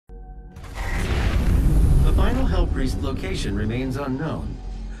Priest location remains unknown.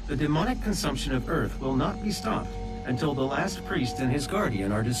 The demonic consumption of Earth will not be stopped until the last priest and his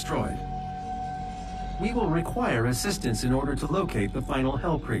guardian are destroyed. We will require assistance in order to locate the final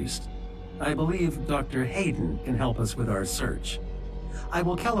Hell Priest. I believe Dr. Hayden can help us with our search. I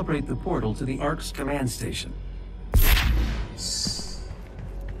will calibrate the portal to the Ark's command station.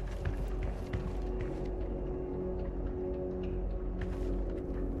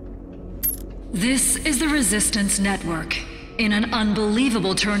 This is the Resistance Network. In an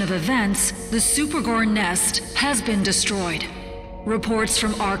unbelievable turn of events, the Supergore nest has been destroyed. Reports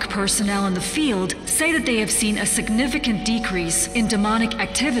from ARC personnel in the field say that they have seen a significant decrease in demonic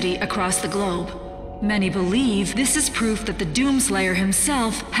activity across the globe. Many believe this is proof that the Doomslayer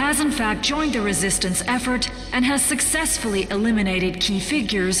himself has in fact joined the Resistance effort and has successfully eliminated key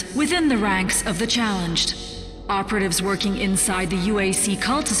figures within the ranks of the challenged. Operatives working inside the UAC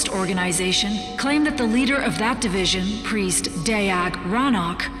cultist organization claim that the leader of that division, Priest Dayag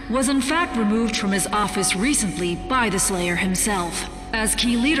Ranok, was in fact removed from his office recently by the Slayer himself. As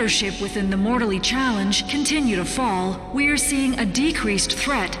key leadership within the Mortally Challenge continue to fall, we are seeing a decreased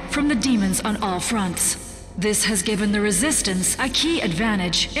threat from the demons on all fronts. This has given the Resistance a key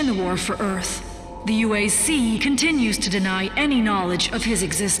advantage in the war for Earth. The UAC continues to deny any knowledge of his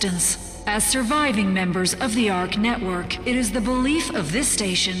existence. As surviving members of the ARC network, it is the belief of this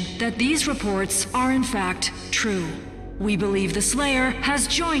station that these reports are in fact true. We believe the Slayer has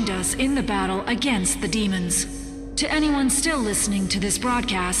joined us in the battle against the demons. To anyone still listening to this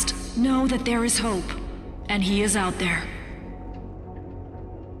broadcast, know that there is hope, and he is out there.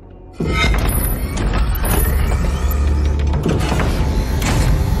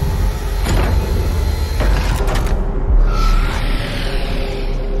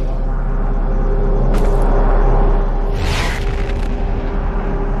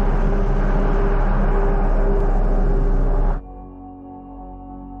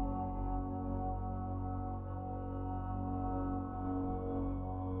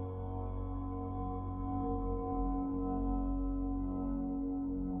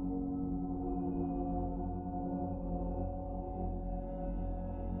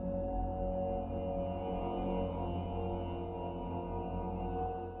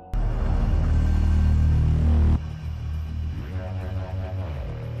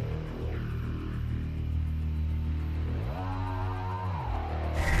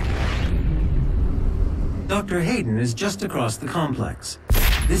 Dr. Hayden is just across the complex.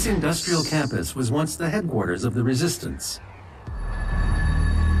 This industrial campus was once the headquarters of the Resistance.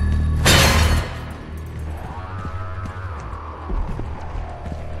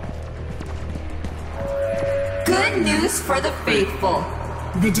 Good news for the faithful.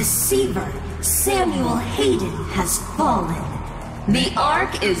 The deceiver, Samuel Hayden, has fallen. The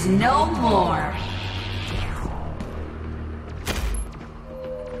Ark is no more.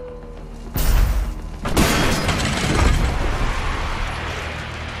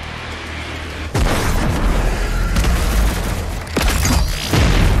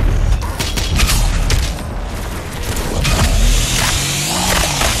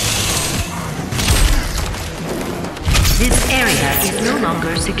 This area is no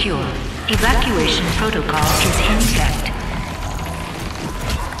longer secure. Evacuation protocol is in effect.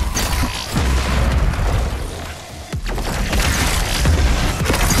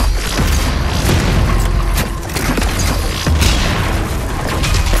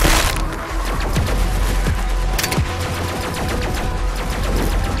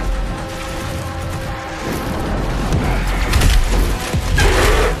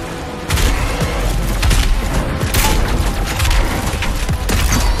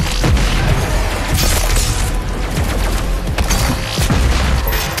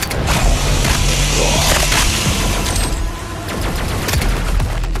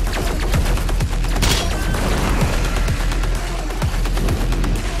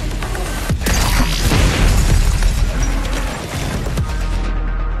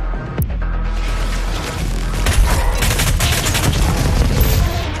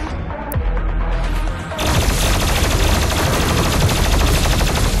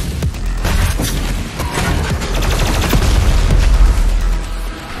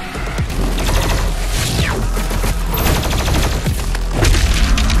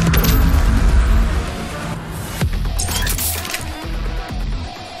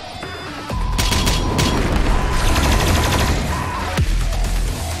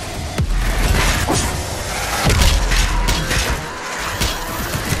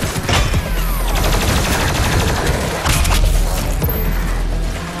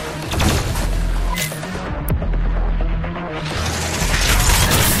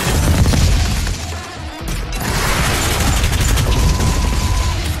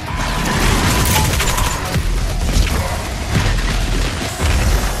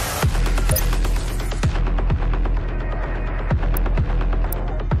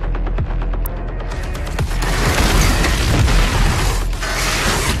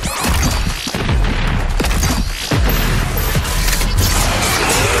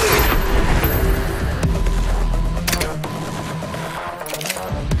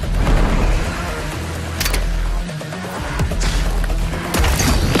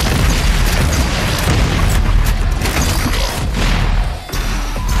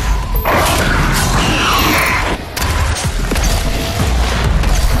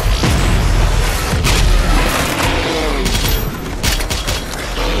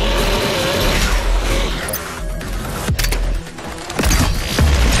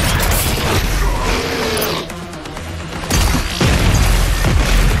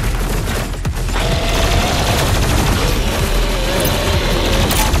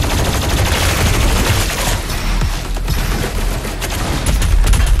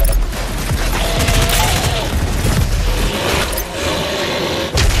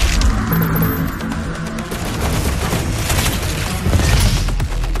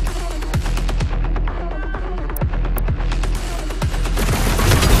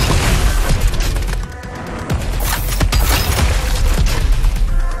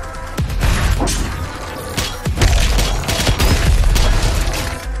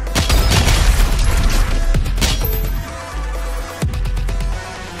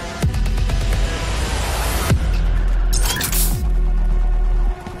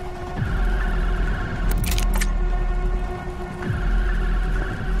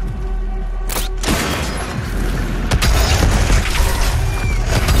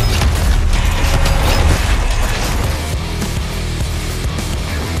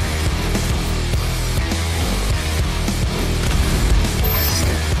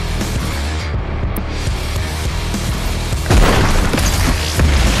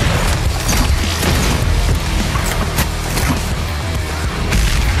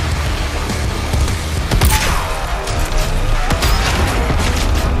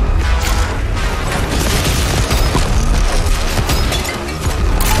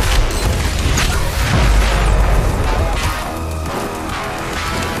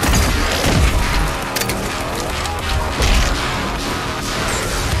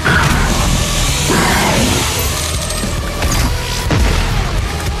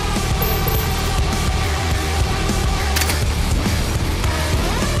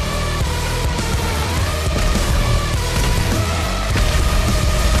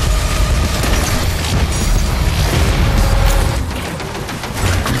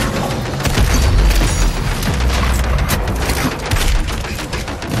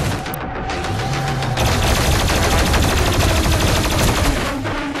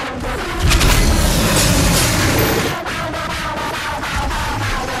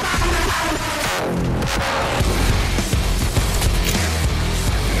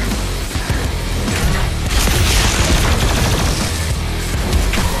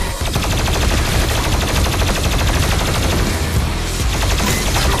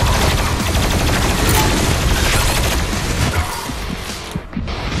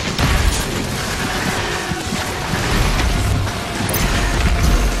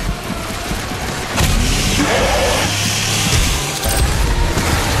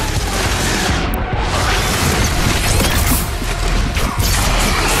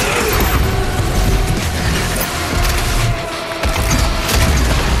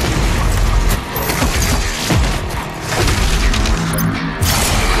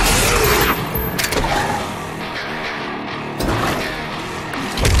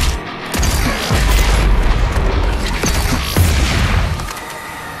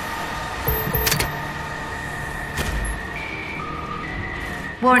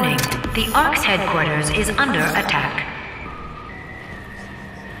 Warning, the Ark's headquarters is under attack.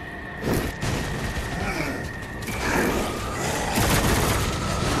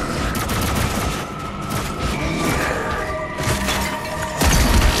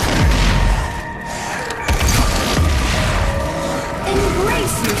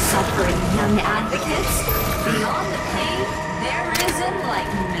 Embrace your suffering, young advocates. Beyond the pain, there is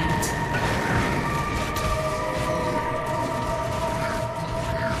enlightenment.